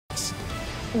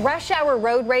Rush hour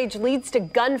road rage leads to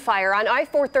gunfire on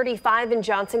I-435 in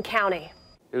Johnson County.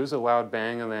 It was a loud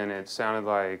bang, and then it sounded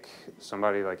like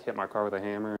somebody hit my car with a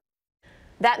hammer.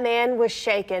 That man was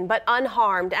shaken but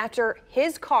unharmed after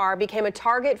his car became a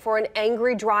target for an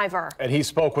angry driver. And he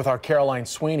spoke with our Caroline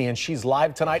Sweeney, and she's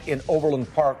live tonight in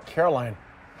Overland Park. Caroline,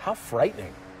 how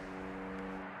frightening.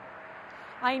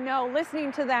 I know,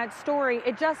 listening to that story,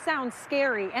 it just sounds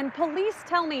scary. And police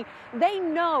tell me they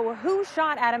know who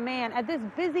shot at a man at this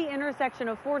busy intersection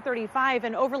of 435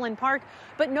 and Overland Park,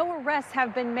 but no arrests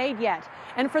have been made yet.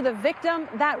 And for the victim,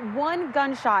 that one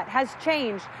gunshot has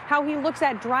changed how he looks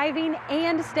at driving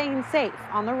and staying safe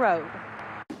on the road.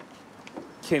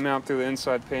 Came out through the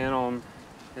inside panel and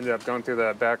ended up going through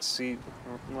that back seat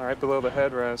right below the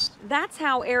headrest. That's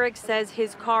how Eric says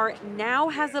his car now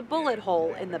has a bullet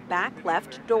hole in the back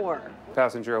left door.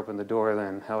 Passenger opened the door,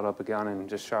 then held up a gun and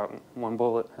just shot one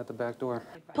bullet at the back door.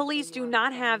 Police do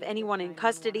not have anyone in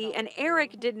custody, and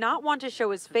Eric did not want to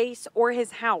show his face or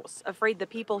his house, afraid the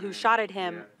people who shot at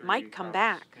him might come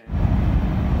back.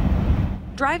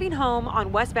 Driving home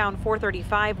on westbound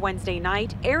 435 Wednesday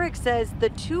night, Eric says the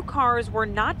two cars were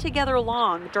not together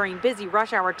long during busy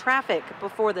rush hour traffic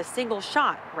before the single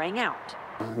shot rang out.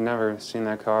 I've never seen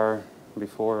that car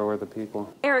before or the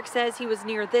people. Eric says he was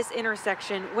near this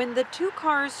intersection when the two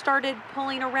cars started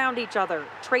pulling around each other,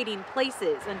 trading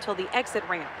places until the exit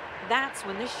ramp. That's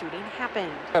when the shooting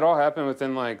happened. It all happened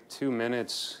within like 2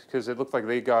 minutes because it looked like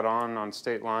they got on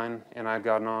State Line and I'd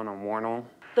gotten on Warnell.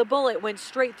 The bullet went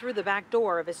straight through the back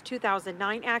door of his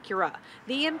 2009 Acura.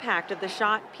 The impact of the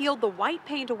shot peeled the white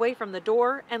paint away from the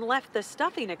door and left the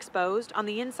stuffing exposed on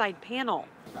the inside panel.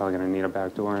 Probably going to need a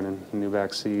back door and a new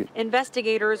back seat.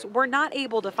 Investigators were not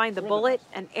able to find the bullet,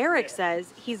 and Eric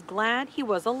says he's glad he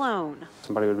was alone.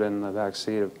 Somebody would have been in the back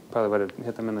seat. It probably would have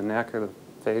hit them in the neck or the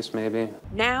face, maybe.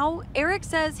 Now, Eric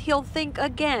says he'll think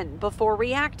again before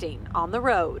reacting on the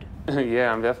road.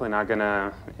 Yeah, I'm definitely not going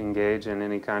to engage in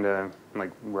any kind of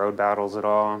road battles at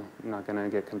all. I'm not going to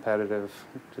get competitive.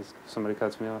 Just if somebody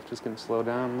cuts me off, just going to slow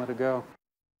down and let it go.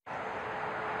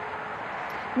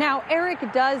 Now,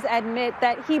 Eric does admit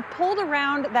that he pulled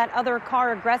around that other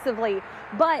car aggressively,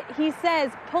 but he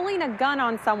says pulling a gun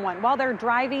on someone while they're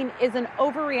driving is an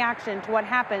overreaction to what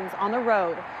happens on the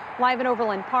road. Live in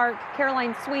Overland Park,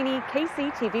 Caroline Sweeney,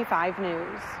 KCTV5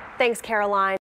 News. Thanks, Caroline.